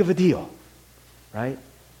 not that big of a deal, right?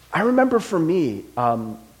 I remember for me,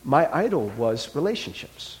 my idol was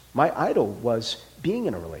relationships. My idol was being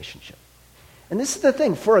in a relationship. And this is the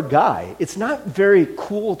thing, for a guy, it's not very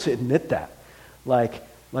cool to admit that. Like,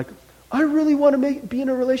 I really want to be in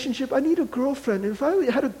a relationship. I need a girlfriend. And if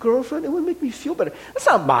I had a girlfriend, it would make me feel better. That's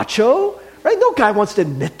not macho, right? No guy wants to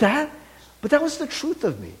admit that. But that was the truth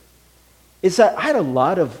of me, is that I had a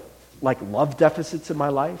lot of like love deficits in my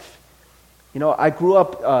life. You know, I grew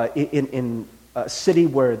up in a city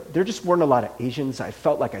where there just weren't a lot of Asians. I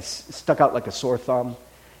felt like I stuck out like a sore thumb.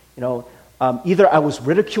 You know, either I was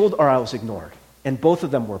ridiculed or I was ignored. And both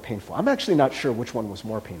of them were painful. I'm actually not sure which one was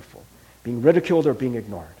more painful, being ridiculed or being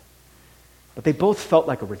ignored. But they both felt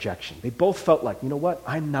like a rejection. They both felt like, you know what,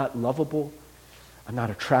 I'm not lovable, I'm not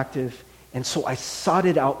attractive, and so I sought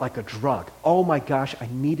it out like a drug. Oh my gosh, I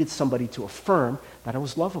needed somebody to affirm that I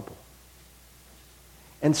was lovable.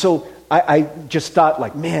 And so I just thought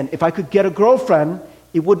like, man, if I could get a girlfriend,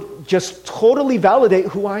 it would just totally validate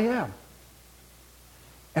who I am.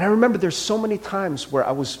 And I remember there's so many times where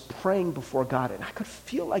I was praying before God, and I could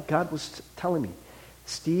feel like God was telling me,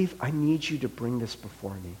 Steve, I need you to bring this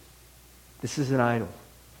before me. This is an idol.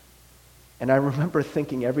 And I remember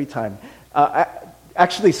thinking every time,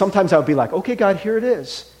 actually sometimes I would be like, okay, God, here it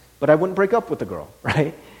is. But I wouldn't break up with the girl,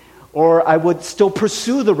 right? Or I would still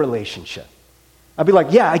pursue the relationship. I'd be like,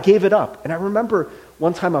 yeah, I gave it up. And I remember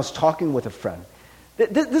one time I was talking with a friend.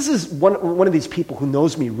 This is one of these people who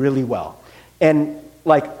knows me really well. And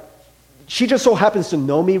like, she just so happens to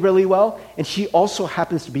know me really well, and she also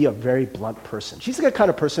happens to be a very blunt person. She's the kind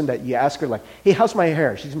of person that you ask her, like, hey, how's my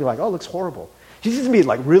hair? She's going to be like, oh, it looks horrible. She's going to be,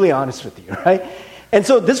 like, really honest with you, right? And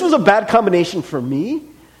so this was a bad combination for me,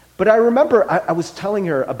 but I remember I was telling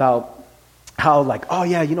her about how, like, oh,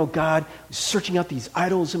 yeah, you know, God was searching out these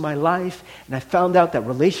idols in my life, and I found out that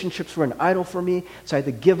relationships were an idol for me, so I had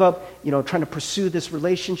to give up, you know, trying to pursue this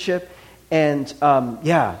relationship, and,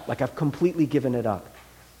 yeah, like, I've completely given it up.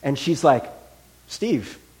 And she's like,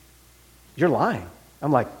 Steve, you're lying.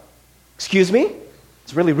 I'm like, excuse me?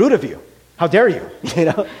 It's really rude of you. How dare you? You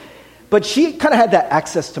know? But she kind of had that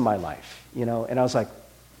access to my life, you know, and I was like,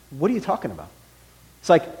 what are you talking about? It's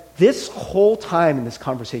like, this whole time in this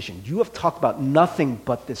conversation, you have talked about nothing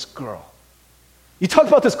but this girl. You talk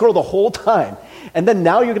about this girl the whole time, and then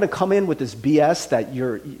now you're going to come in with this BS that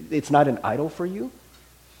it's not an idol for you?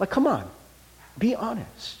 Like, come on. Be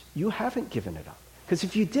honest. You haven't given it up. Because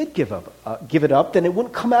if you did give it up, then it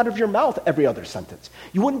wouldn't come out of your mouth every other sentence.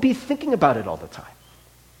 You wouldn't be thinking about it all the time.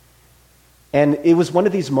 And it was one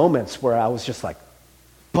of these moments where I was just like,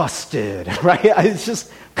 busted, right? I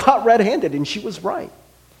just caught red-handed, and she was right.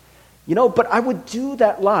 But I would do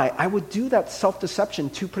that lie. I would do that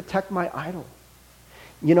self-deception to protect my idol.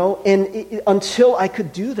 Until I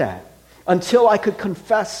could do that, until I could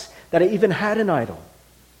confess that I even had an idol,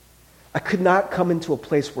 I could not come into a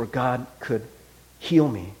place where God could heal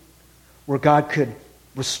me, where God could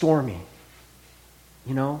restore me.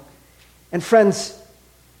 And friends,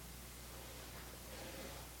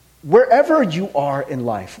 wherever you are in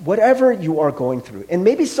life, whatever you are going through, and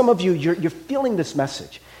maybe some of you, you're feeling this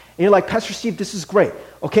message, and you're like, Pastor Steve, this is great,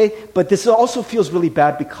 okay? But this also feels really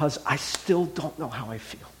bad because I still don't know how I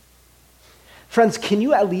feel. Friends, can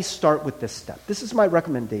you at least start with this step? This is my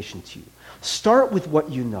recommendation to you. Start with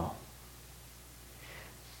what you know.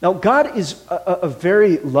 Now, God is a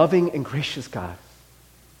very loving and gracious God.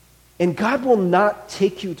 And God will not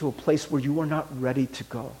take you to a place where you are not ready to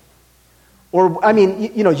go. Or,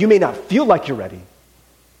 you may not feel like you're ready,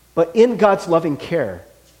 but in God's loving care,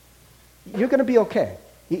 you're going to be okay.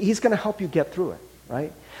 He's going to help you get through it,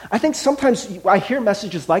 right? I think sometimes I hear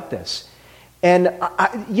messages like this, and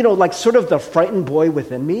like sort of the frightened boy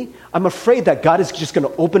within me, I'm afraid that God is just going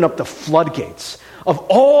to open up the floodgates of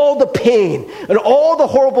all the pain and all the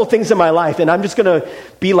horrible things in my life, and I'm just going to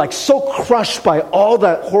be like so crushed by all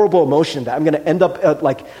that horrible emotion that I'm going to end up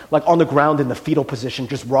like on the ground in the fetal position,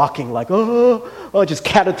 just rocking like, just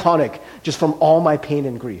catatonic, just from all my pain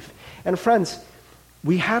and grief. And friends,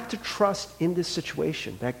 we have to trust in this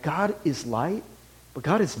situation that God is light, but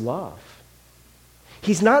God is love.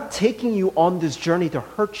 He's not taking you on this journey to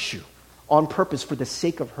hurt you on purpose for the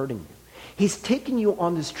sake of hurting you. He's taking you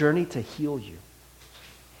on this journey to heal you.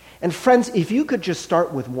 And friends, if you could just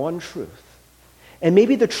start with one truth, and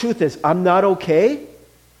maybe the truth is, I'm not okay,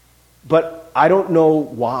 but I don't know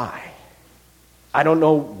why. I don't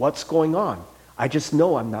know what's going on. I just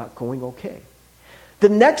know I'm not going okay. The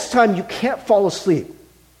next time you can't fall asleep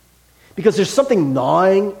because there's something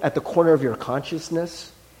gnawing at the corner of your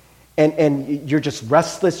consciousness, and you're just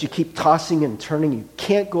restless, you keep tossing and turning, you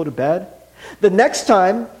can't go to bed. The next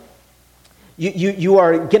time you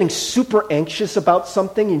are getting super anxious about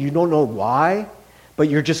something and you don't know why, but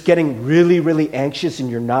you're just getting really, really anxious and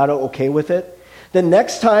you're not okay with it. The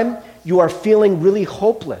next time you are feeling really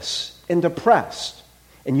hopeless and depressed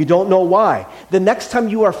and you don't know why. The next time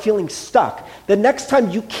you are feeling stuck. The next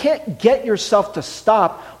time you can't get yourself to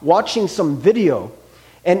stop watching some video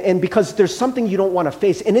and because there's something you don't want to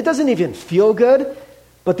face. And it doesn't even feel good,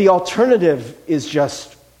 but the alternative is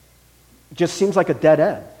just seems like a dead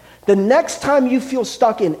end. The next time you feel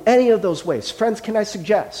stuck in any of those ways, friends, can I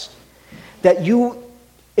suggest that you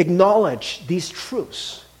acknowledge these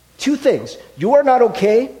truths? Two things. You are not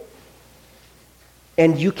okay,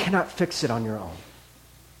 and you cannot fix it on your own.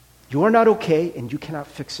 You are not okay, and you cannot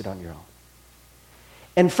fix it on your own.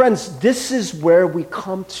 And friends, this is where we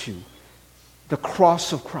come to the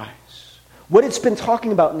cross of Christ. What it's been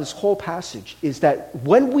talking about in this whole passage is that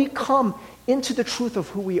when we come into the truth of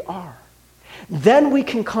who we are, then we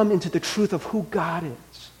can come into the truth of who God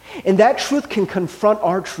is. And that truth can confront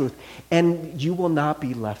our truth, and you will not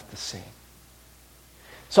be left the same.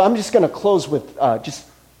 So I'm just going to close with just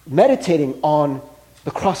meditating on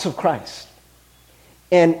the cross of Christ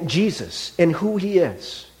and Jesus and who he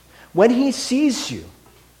is. When he sees you,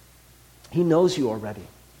 he knows you already.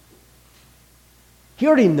 He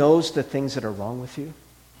already knows the things that are wrong with you.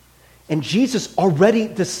 And Jesus already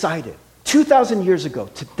decided 2,000 years ago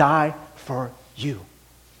to die for you.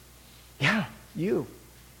 Yeah, you.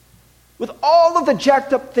 With all of the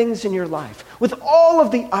jacked up things in your life, with all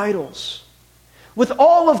of the idols, with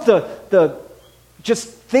all of the just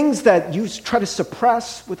things that you try to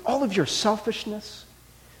suppress, with all of your selfishness,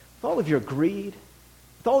 with all of your greed,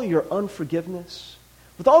 with all of your unforgiveness,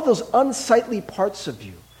 with all those unsightly parts of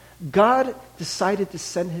you, God decided to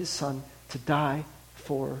send his son to die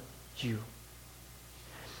for you.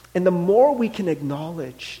 And the more we can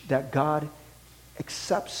acknowledge that God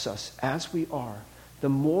accepts us as we are, the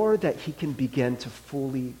more that he can begin to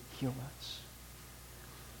fully heal us.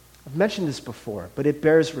 I've mentioned this before, but it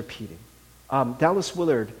bears repeating. Dallas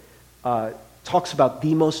Willard talks about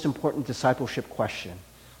the most important discipleship question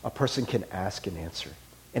a person can ask and answer.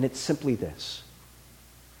 And it's simply this.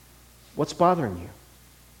 What's bothering you?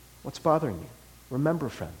 What's bothering you? Remember,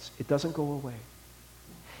 friends, it doesn't go away.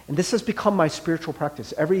 And this has become my spiritual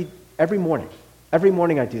practice. Every morning, Every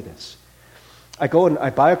morning I do this. I go and I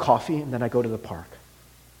buy a coffee, and then I go to the park.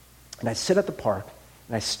 And I sit at the park,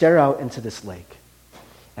 and I stare out into this lake.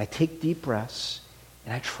 And I take deep breaths,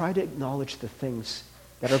 and I try to acknowledge the things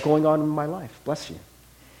that are going on in my life. Bless you.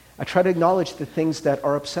 I try to acknowledge the things that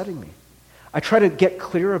are upsetting me. I try to get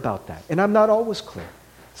clear about that, and I'm not always clear.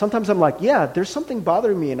 Sometimes I'm like, yeah, there's something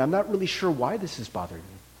bothering me, and I'm not really sure why this is bothering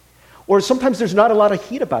me. Or sometimes there's not a lot of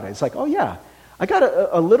heat about it. It's like, oh yeah, I got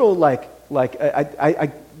a little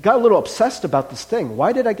I got a little obsessed about this thing.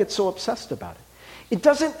 Why did I get so obsessed about it? It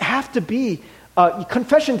doesn't have to be,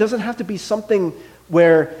 confession doesn't have to be something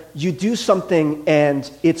where you do something and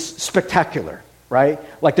it's spectacular, right?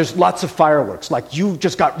 Like there's lots of fireworks, like you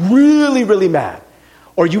just got really, really mad.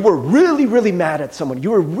 Or you were really, really mad at someone.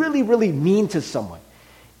 You were really, really mean to someone.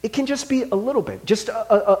 It can just be a little bit, just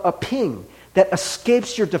a ping that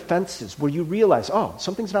escapes your defenses where you realize, oh,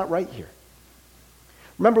 something's not right here.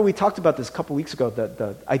 Remember, we talked about this a couple weeks ago,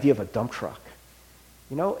 the idea of a dump truck.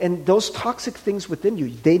 You know, and those toxic things within you,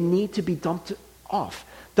 they need to be dumped off.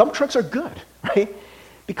 Dump trucks are good, right?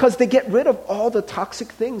 Because they get rid of all the toxic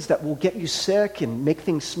things that will get you sick and make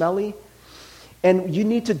things smelly. And you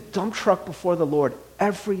need to dump truck before the Lord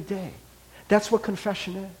every day. That's what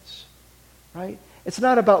confession is, right? It's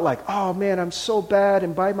not about like, oh man, I'm so bad,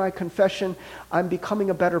 and by my confession, I'm becoming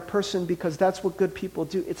a better person because that's what good people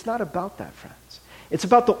do. It's not about that, friends. It's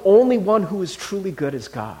about the only one who is truly good is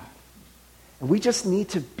God. And we just need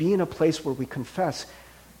to be in a place where we confess,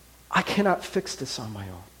 I cannot fix this on my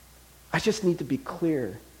own. I just need to be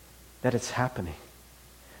clear that it's happening.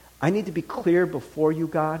 I need to be clear before you,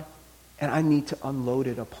 God, and I need to unload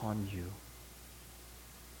it upon you.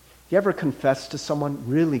 You ever confess to someone,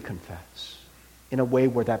 really confess, in a way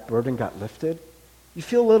where that burden got lifted? You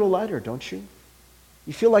feel a little lighter, don't you?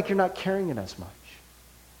 You feel like you're not carrying it as much.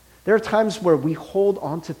 There are times where we hold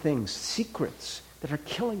on to things, secrets that are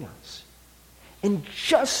killing us. And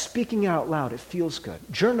just speaking out loud, it feels good.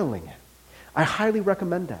 Journaling it. I highly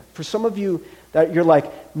recommend that. For some of you that you're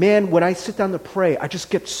like, man, when I sit down to pray, I just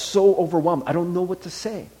get so overwhelmed. I don't know what to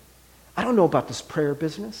say. I don't know about this prayer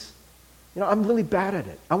business. You know, I'm really bad at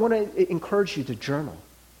it. I want to encourage you to journal,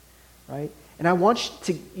 right? And I want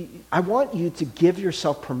you to give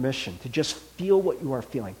yourself permission to just feel what you are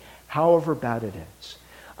feeling, however bad it is.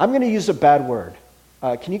 I'm going to use a bad word.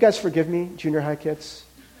 Can you guys forgive me, junior high kids?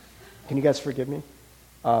 Can you guys forgive me?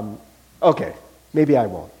 Okay, maybe I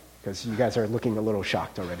won't, because you guys are looking a little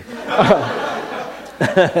shocked already.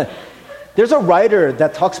 There's a writer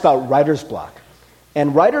that talks about writer's block.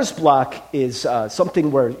 And writer's block is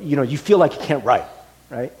something where, you know, you feel like you can't write,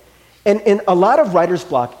 right? And a lot of writer's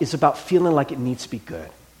block is about feeling like it needs to be good.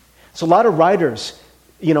 So a lot of writers,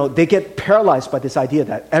 you know, they get paralyzed by this idea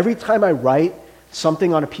that every time I write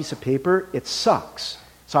something on a piece of paper, it sucks.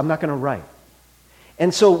 So I'm not going to write.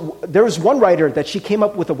 And so there was one writer that she came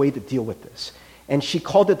up with a way to deal with this. And she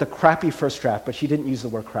called it the crappy first draft, but she didn't use the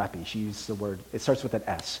word crappy. She used the word, it starts with an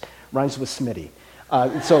S, rhymes with Smitty.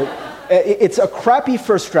 So it's a crappy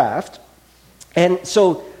first draft. And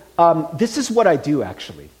so this is what I do,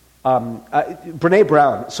 actually. Brene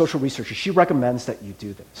Brown, social researcher, she recommends that you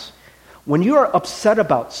do this. When you are upset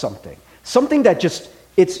about something, something that just,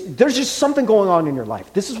 there's just something going on in your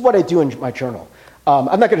life. This is what I do in my journal.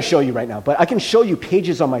 I'm not going to show you right now, but I can show you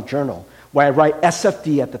pages on my journal where I write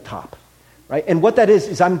SFD at the top. Right? And what that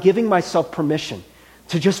is I'm giving myself permission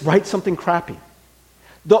to just write something crappy.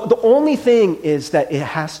 The only thing is that it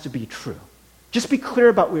has to be true. Just be clear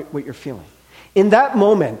about what you're feeling. In that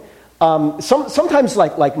moment, sometimes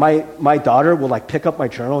like my daughter will like pick up my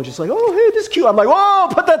journal and just like, oh, hey, this is cute. I'm like,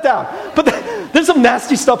 whoa, put that down. There's some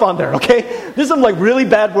nasty stuff on there, okay? There's some like really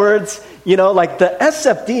bad words, you know, like the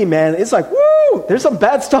SFD, man, it's like, woo, there's some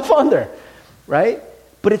bad stuff on there, right?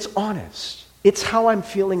 But it's honest. It's how I'm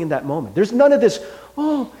feeling in that moment. There's none of this,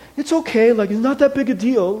 oh, it's okay, like it's not that big a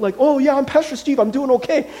deal. Like, oh yeah, I'm Pastor Steve, I'm doing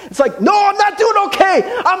okay. It's like, no, I'm not doing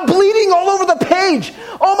okay. I'm bleeding all over the page.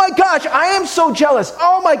 Oh my gosh, I am so jealous.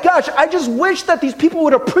 Oh my gosh, I just wish that these people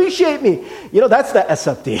would appreciate me. You know, that's the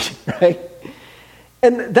SFD, right?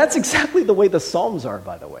 And that's exactly the way the Psalms are,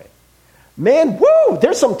 by the way. Man, woo,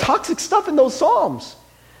 there's some toxic stuff in those Psalms.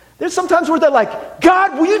 There's sometimes where they're like,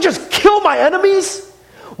 God, will you just kill my enemies?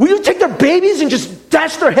 Will you take their babies and just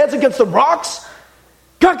dash their heads against the rocks?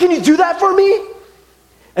 God, can you do that for me?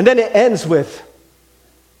 And then it ends with,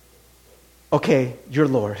 okay, you're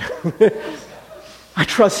Lord. I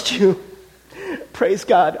trust you. Praise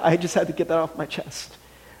God. I just had to get that off my chest,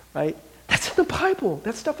 right? That's in the Bible.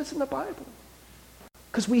 That stuff is in the Bible.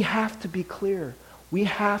 Because we have to be clear. We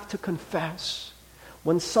have to confess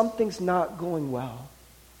when something's not going well.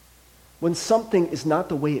 when something is not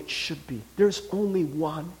the way it should be, there's only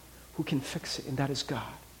one who can fix it, and that is God.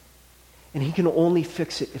 And he can only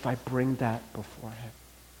fix it if I bring that before him.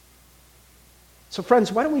 So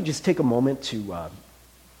friends, why don't we just take a moment to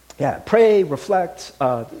pray, reflect.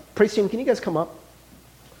 Praise team, can you guys come up?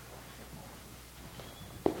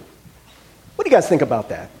 What do you guys think about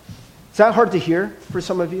that? Is that hard to hear for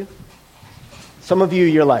some of you? Some of you,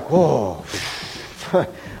 you're like, whoa,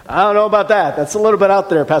 I don't know about that. That's a little bit out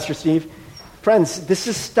there, Pastor Steve. Friends, this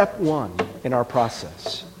is step one in our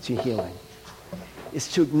process to healing,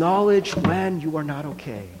 is to acknowledge when you are not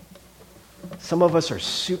okay. Some of us are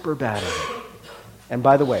super bad at it. And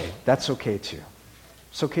by the way, that's okay too.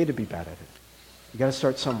 It's okay to be bad at it. You got to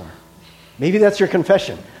start somewhere. Maybe that's your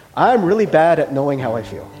confession. I'm really bad at knowing how I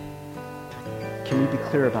feel. Can you be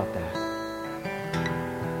clear about that?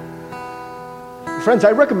 Friends,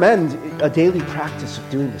 I recommend a daily practice of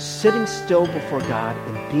doing this, sitting still before God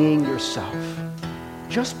and being yourself.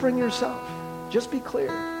 Just bring yourself. Just be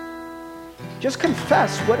clear. Just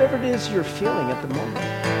confess whatever it is you're feeling at the moment.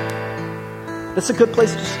 That's a good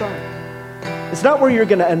place to start. It's not where you're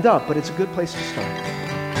going to end up, but it's a good place to start.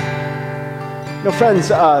 You know,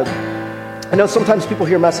 friends, I know sometimes people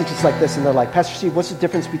hear messages like this and they're like, Pastor Steve, what's the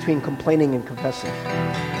difference between complaining and confessing?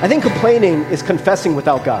 I think complaining is confessing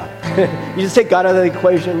without God. You just take God out of the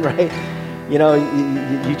equation, right? You know,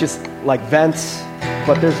 you just like vent,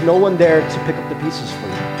 but there's no one there to pick up the pieces for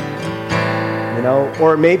you. You know,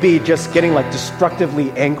 or maybe just getting like destructively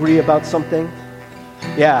angry about something.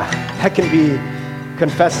 Yeah, that can be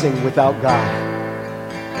confessing without God.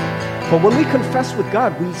 But when we confess with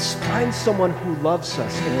God, we find someone who loves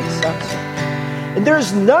us and accepts us. And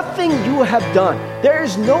there's nothing you have done. There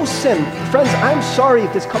is no sin. Friends, I'm sorry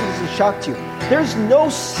if this comes as a shock to you. There's no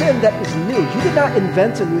sin that is new. You did not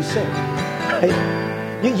invent a new sin. Right?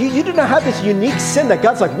 You did not have this unique sin that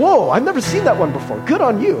God's like, whoa, I've never seen that one before. Good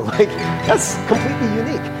on you. Like, that's completely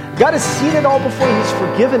unique. God has seen it all before. He's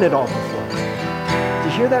forgiven it all before. Do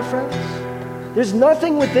you hear that, friends? There's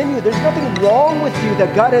nothing within you. There's nothing wrong with you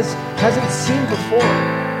that God hasn't seen before.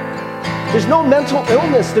 There's no mental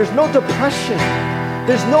illness. There's no depression.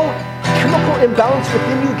 There's no chemical imbalance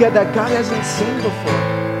within you that God hasn't seen before.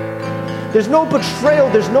 There's no betrayal.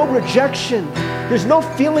 There's no rejection. There's no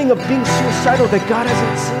feeling of being suicidal that God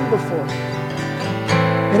hasn't seen before.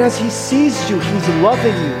 And as he sees you, he's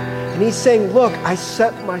loving you. And he's saying, look, I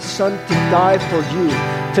sent my son to die for you,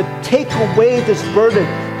 to take away this burden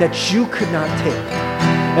that you could not take.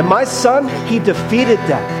 And my son, he defeated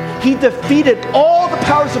death. He defeated all the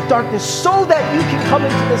powers of darkness so that you can come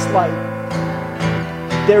into this light.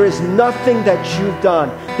 There is nothing that you've done.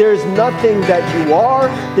 There is nothing that you are.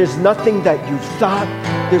 There's nothing that you've thought.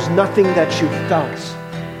 There's nothing that you've felt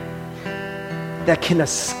that can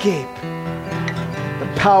escape the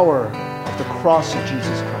power of the cross of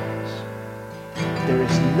Jesus Christ. There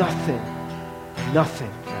is nothing,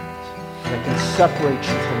 friends, that can separate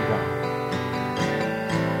you from God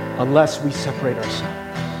unless we separate ourselves.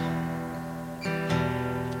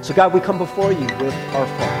 So God, we come before you with our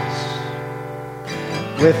faults,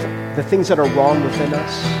 with the things that are wrong within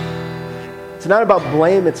us. It's not about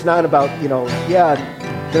blame. It's not about,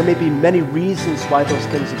 there may be many reasons why those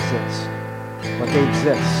things exist, but they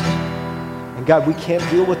exist. And God, we can't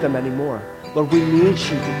deal with them anymore. Lord, we need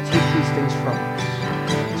you to take these things from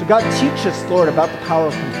us. So God, teach us, Lord, about the power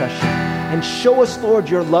of confession. And show us, Lord,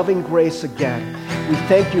 your loving grace again. We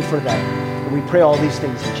thank you for that. And we pray all these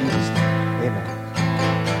things in Jesus' name.